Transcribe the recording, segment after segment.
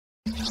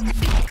Hi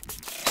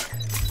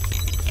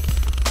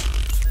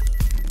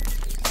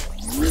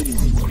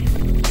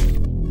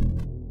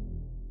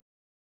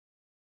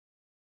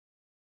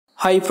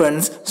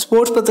friends,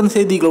 sports பத்தின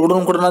செய்திகளை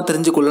உடனுக்குடனா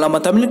தெரிஞ்சுக்கொள்ள நம்ம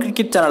தமிழ்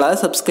கிரிக்கெட் சேனலை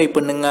சப்ஸ்கிரைப்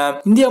பண்ணுங்க.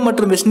 இந்தியா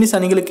மற்றும் வெஸ்ட் இண்டீஸ்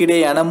அணிகளுக்கு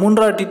இடையேயான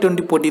 3வது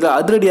T20 போட்டியில்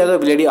அதிரடியாக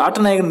விளையாடி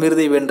ஆட்டநாயகன்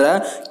விருதை வென்ற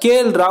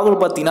KL ராகுல்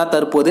பார்த்தீங்கன்னா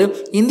தற்போது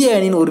இந்திய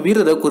அணியின் ஒரு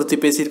வீரரை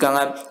குறித்து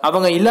பேசியிருக்காங்க.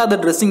 அவங்க இல்லாத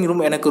ட்ரெஸ்ஸிங்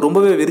ரூம் எனக்கு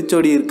ரொம்பவே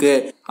வெறிச்சோடி இருக்கு.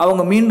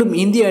 அவங்க மீண்டும்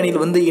இந்திய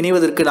அணியில் வந்து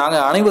இணைவதற்கு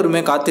நாங்கள்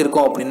அனைவருமே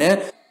காத்திருக்கோம் அப்படின்னு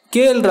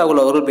KL ராகுல்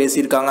அவர்கள்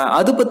பேசியிருக்காங்க.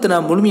 அது பற்றின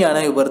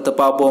முழுமையான விவரத்தை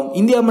பார்ப்போம்.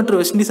 இந்தியா மற்றும்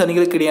வெஸ்ட் இண்டீஸ்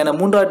அணிகளுக்கு இடையான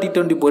 3வது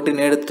T20 போட்டி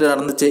நேற்று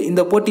நடந்துச்சு.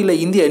 இந்த போட்டியில்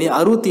இந்திய அணி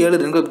 67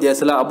 ரன்கள்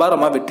வித்தியாசத்தில்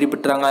அபாரமாக வெற்றி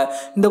பெற்றாங்க.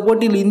 இந்த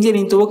போட்டியில் இந்திய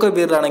அணியின் துவக்க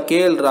வீரரான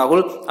KL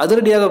ராகுல்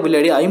அதிரடியாக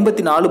விளையாடி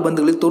 54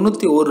 பந்துகளில்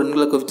 91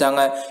 ரன்களை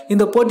குவிச்சாங்க.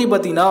 இந்த போட்டி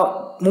பார்த்தீங்கன்னா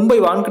மும்பை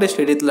வான்கடே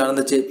ஸ்டேடியத்தில்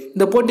நடந்துச்சு.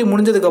 இந்த போட்டி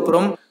முடிஞ்சதுக்கு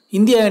அப்புறம்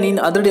இந்திய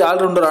அணியின் அதிரடி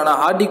ஆல்ரவுண்டரான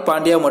ஹார்திக்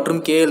பாண்டியா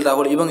மற்றும் KL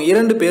ராகுல் இவங்க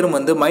 2 பேரும்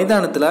வந்து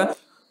மைதானத்தில்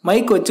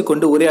மைக் வச்சு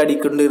கொண்டு உரையாடி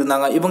கொண்டு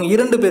இருந்தாங்க. இவங்க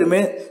 2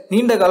 பேருமே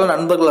நீண்ட கால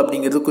நண்பர்கள்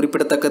அப்படிங்கிறது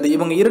குறிப்பிடத்தக்கது.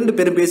 இவங்க 2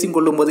 பேரும்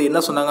பேசிக்கொள்ளும் போது என்ன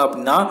சொன்னாங்க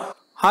அப்படின்னா,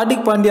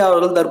 ஹார்திக் பாண்டியா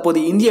அவர்கள் தற்போது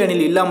இந்திய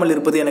அணியில் இல்லாமல்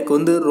இருப்பது எனக்கு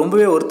வந்து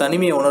ரொம்பவே ஒரு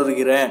தனிமையை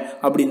உணர்கிறேன்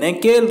அப்படின்னு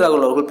KL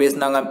ராகுல் அவர்கள்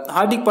பேசினாங்க.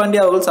 ஹார்திக்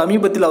பாண்டியா அவர்கள்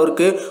சமீபத்தில்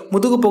அவருக்கு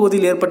முதுகு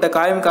பகுதியில் ஏற்பட்ட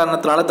காயம்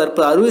காரணத்தினால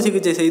தற்போது அறுவை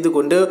சிகிச்சை செய்து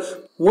கொண்டு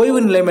ஓய்வு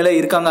நிலைமையில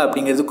இருக்காங்க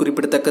அப்படிங்கிறது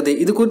குறிப்பிடத்தக்கது.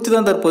 இது குறித்து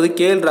தான் தற்போது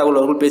KL ராகுல்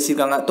அவர்கள்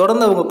பேசியிருக்காங்க.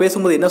 தொடர்ந்து அவங்க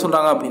பேசும்போது என்ன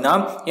சொல்றாங்க அப்படின்னா,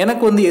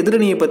 எனக்கு வந்து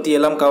எதிரணியை பற்றி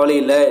எல்லாம் கவலை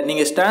இல்லை.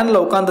 நீங்க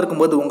ஸ்டாண்ட்ல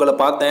உட்கார்ந்துருக்கும் போது உங்களை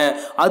பார்த்தேன்.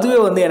 அதுவே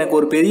வந்து எனக்கு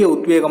ஒரு பெரிய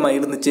உத்வேகமா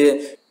இருந்துச்சு.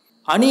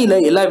 அணியில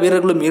எல்லா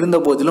வீரர்களும் இருந்த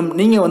போதிலும்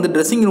நீங்க வந்து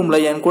ட்ரெஸ்ஸிங் ரூம்ல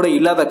என் கூட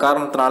இல்லாத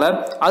காரணத்தினால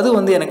அது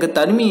வந்து எனக்கு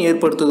தனிமையை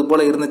ஏற்படுத்துவது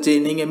போல இருந்துச்சு.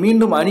 நீங்க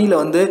மீண்டும் அணியில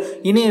வந்து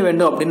இணைய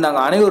வேண்டும் அப்படின்னு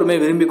நாங்கள் அனைவருமே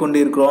விரும்பி கொண்டு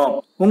இருக்கிறோம்.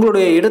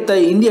 உங்களுடைய இடத்தை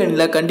இந்திய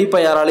அணியில கண்டிப்பா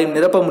யாராலையும்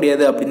நிரப்ப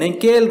முடியாது அப்படின்னு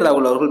KL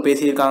ராகுல் அவர்கள்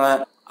பேசியிருக்காங்க.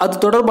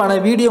 அது தொடர்பான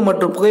வீடியோ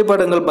மற்றும்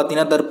புகைப்படங்கள்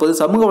பார்த்தீங்கன்னா தற்போது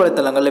சமூக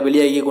வலைத்தளங்களில்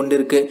வெளியாகி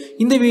கொண்டிருக்கு.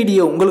 இந்த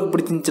வீடியோ உங்களுக்கு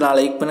பிடிச்சிருந்துச்சுன்னா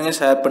லைக் பண்ணுங்க,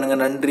 ஷேர் பண்ணுங்க.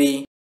 நன்றி.